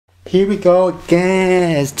Here we go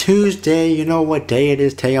again. It's Tuesday. You know what day it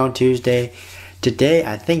is? Taeyeon Tuesday. Today,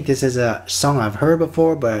 I think this is a song I've heard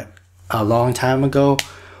before, but a long time ago.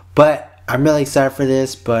 But I'm really excited for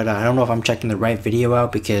this, but I don't know if I'm checking the right video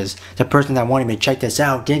out because the person that wanted me to check this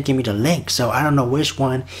out didn't give me the link. So I don't know which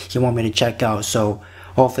one he wanted me to check out. So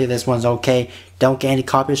hopefully this one's okay. Don't get any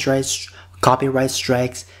copyright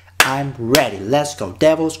strikes. I'm ready. Let's go.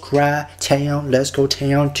 Devils Cry. Taeyeon. Let's go.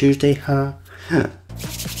 Taeyeon Tuesday, huh?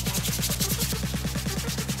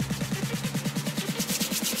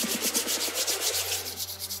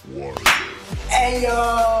 Hey yo!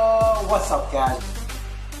 What's up, guys?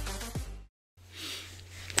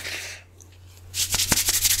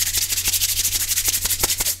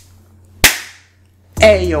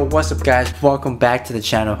 Hey yo, what's up guys? Welcome back to the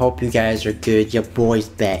channel. Hope you guys are good. Your boy's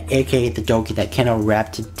back, aka the Doki that cannot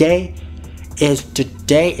rap. Today is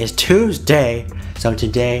Tuesday. So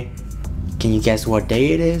today, can you guess what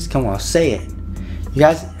day it is? Come on, say it. You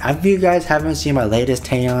guys, if you guys haven't seen my latest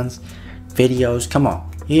Taeyeon's videos, come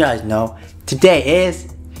on, you guys know. Today is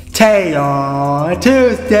Taeyeon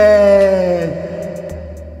Tuesday.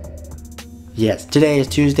 Yes, today is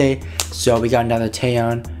Tuesday. So we got another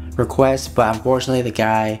Taeyeon request, but unfortunately the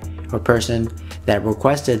guy or person that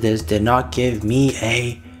requested this did not give me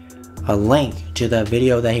a link to the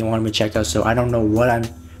video that he wanted me to check out. So I don't know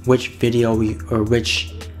which video you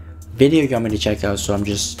want me to check out, so I'm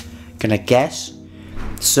just gonna guess.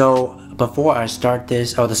 So before I start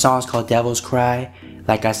this, the song is called Devil's Cry.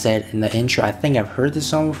 Like I said in the intro, I think I've heard this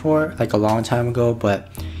song before, like a long time ago, but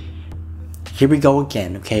here we go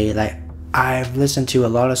again, okay? Like, I've listened to a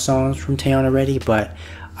lot of songs from Taeyeon already, but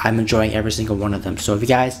I'm enjoying every single one of them. So if you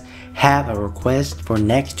guys have a request for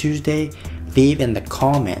next Tuesday, leave in the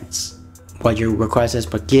comments what your request is,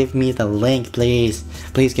 but give me the link, please.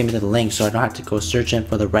 Please give me the link so I don't have to go searching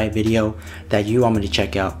for the right video that you want me to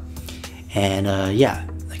check out. And yeah,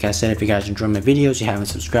 like I said, if you guys enjoy my videos, you haven't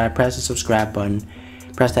subscribed, press the subscribe button,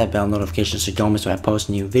 press that bell notification so you don't miss when I post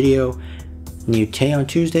a new video, new Taeyeon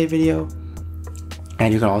Tuesday video.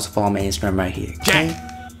 And you can also follow my Instagram right here.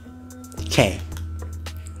 Okay.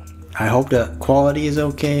 I hope the quality is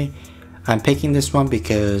okay. I'm picking this one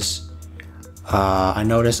because I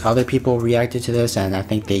noticed other people reacted to this and I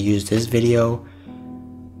think they used this video.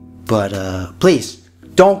 But please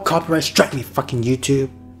don't copyright strike me, fucking YouTube.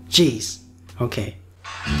 Jeez. Okay.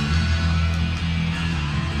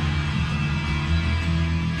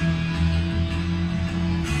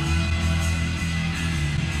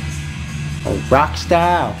 Oh, rock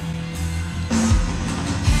style.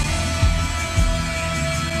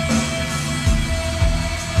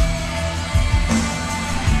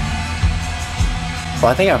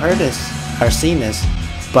 Well, I think I've heard this or seen this,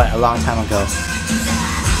 but a long time ago.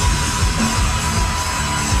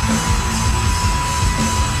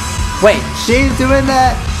 Wait, she's doing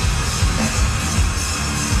that?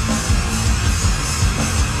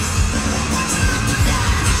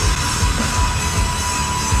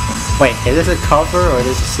 Wait, is this a cover or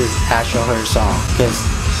this is his actual her song? Because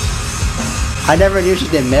I never knew she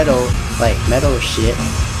did metal shit.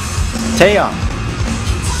 Taeyeon.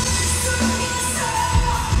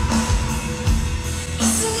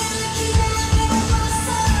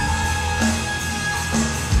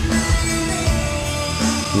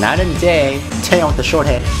 Night and day, Taeyeon with the short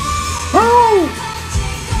head. Woo!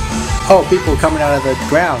 Oh, people coming out of the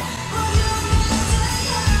ground.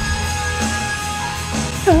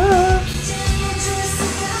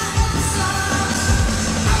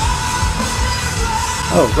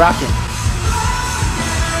 Oh, rocking.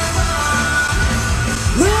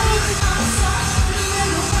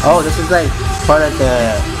 Oh, this is like part of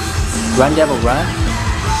the Run Devil Run.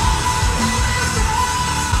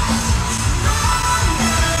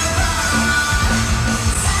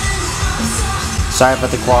 Sorry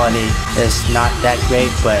about the quality. It's not that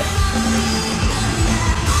great, but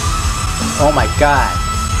oh my god.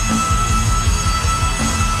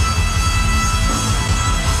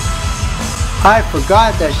 I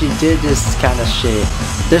forgot that she did this kind of shit.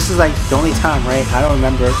 This is like the only time, right? I don't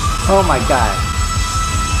remember. Oh my god.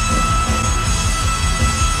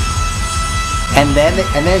 And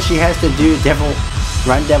then she has to do Devil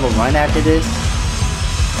Run after this.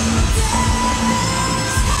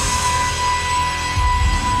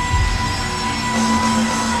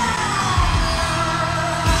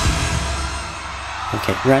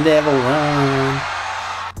 Okay, Run Devil Run.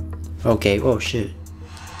 Okay, oh shit.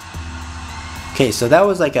 Okay, so that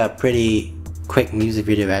was like a pretty quick music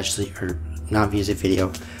video actually, or not music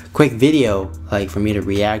video, quick video like for me to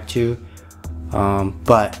react to.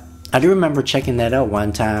 But I do remember checking that out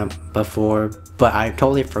one time before, but I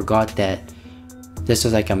totally forgot that this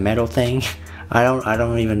was like a metal thing. I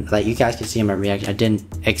don't even, like, you guys can see my reaction. I didn't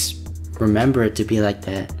remember it to be like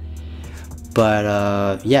that.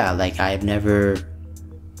 But yeah, like, I've never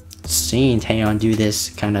seen Taeyeon do this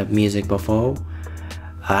kind of music before.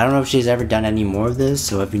 I don't know if she's ever done any more of this,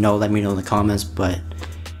 so if you know, let me know in the comments. But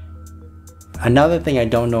another thing I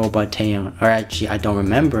don't know about Taeyeon, or actually I don't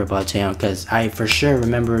remember about Taeyeon, because I for sure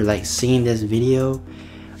remember like seeing this video,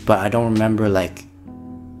 but I don't remember like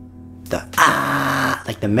the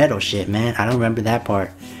like the metal shit, man. I don't remember that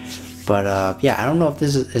part. But yeah, I don't know if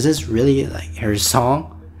this is this really like her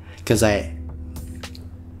song, because I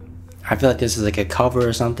feel like this is like a cover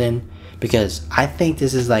or something, because I think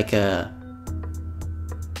this is like a,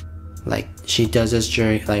 like, she does this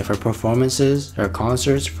during like for performances or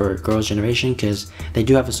concerts for Girls' Generation, because they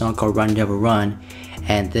do have a song called Run Devil Run,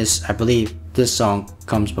 and this, I believe this song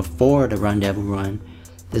comes before the Run Devil Run.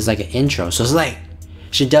 There's like an intro, so it's like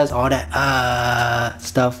she does all that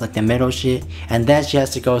stuff, like the metal shit, and then she has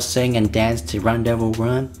to go sing and dance to Run Devil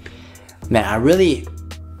Run. Man, I really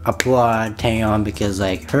applaud Taeyeon, because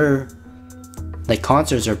like her like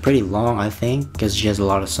concerts are pretty long, I think, because she has a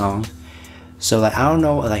lot of songs. So like, I don't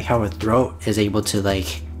know like how her throat is able to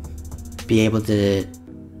like be able to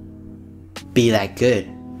be that good,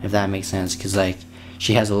 if that makes sense, because like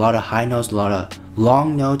she has a lot of high notes, a lot of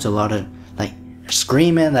long notes, a lot of like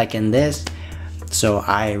screaming like in this. So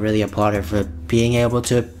I really applaud her for being able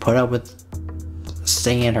to put up with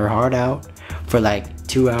singing her heart out for like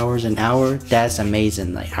 2 hours, an hour. That's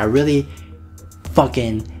amazing. Like, I really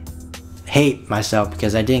fucking hate myself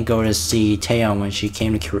because I didn't go to see Taeyeon when she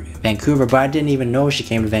came to Vancouver, but I didn't even know she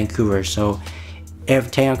came to Vancouver. So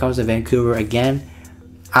if Taeyeon comes to Vancouver again,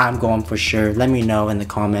 I'm going for sure. Let me know in the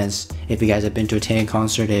comments if you guys have been to a Taeyeon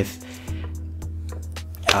concert, if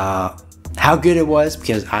how good it was,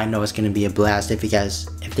 because I know it's gonna be a blast if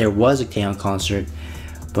there was a Taeyeon concert.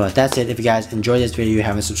 But that's it. If you guys enjoyed this video, you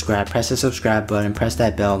haven't subscribed, press the subscribe button, press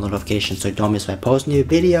that bell notification so you don't miss my post new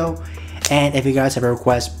video. And if you guys have a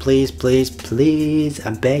request, please,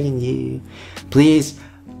 I'm begging you, please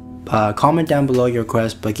comment down below your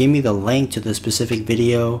request, but give me the link to the specific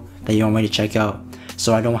video that you want me to check out,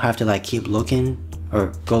 so I don't have to like keep looking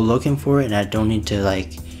or go looking for it, and I don't need to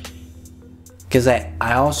like, because I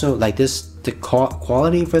also like this, the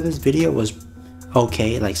quality for this video was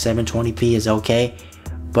okay, like 720p is okay,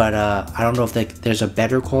 but I don't know if there's a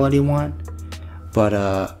better quality one.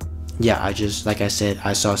 But yeah, I just, like I said,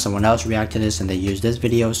 I saw someone else react to this and they used this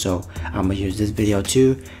video, so I'm gonna use this video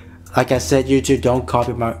too. Like I said, YouTube, don't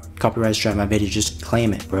copyright strike my video, just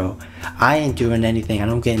claim it, bro. I ain't doing anything, I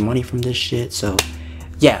don't get money from this shit. So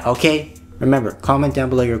yeah, okay, remember, comment down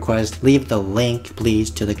below your request, leave the link please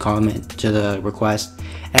to the request,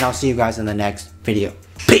 and I'll see you guys in the next video.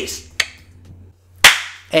 Peace.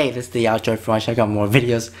 Hey, this is the outro. If you want to check out more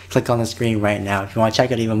videos, click on the screen right now. If you want to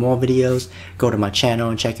check out even more videos, go to my channel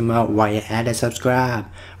and check them out while you're at it. Subscribe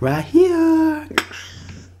right here.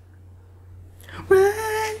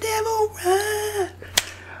 Run, devil, run.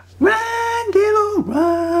 Run, devil,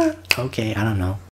 run. Okay, I don't know.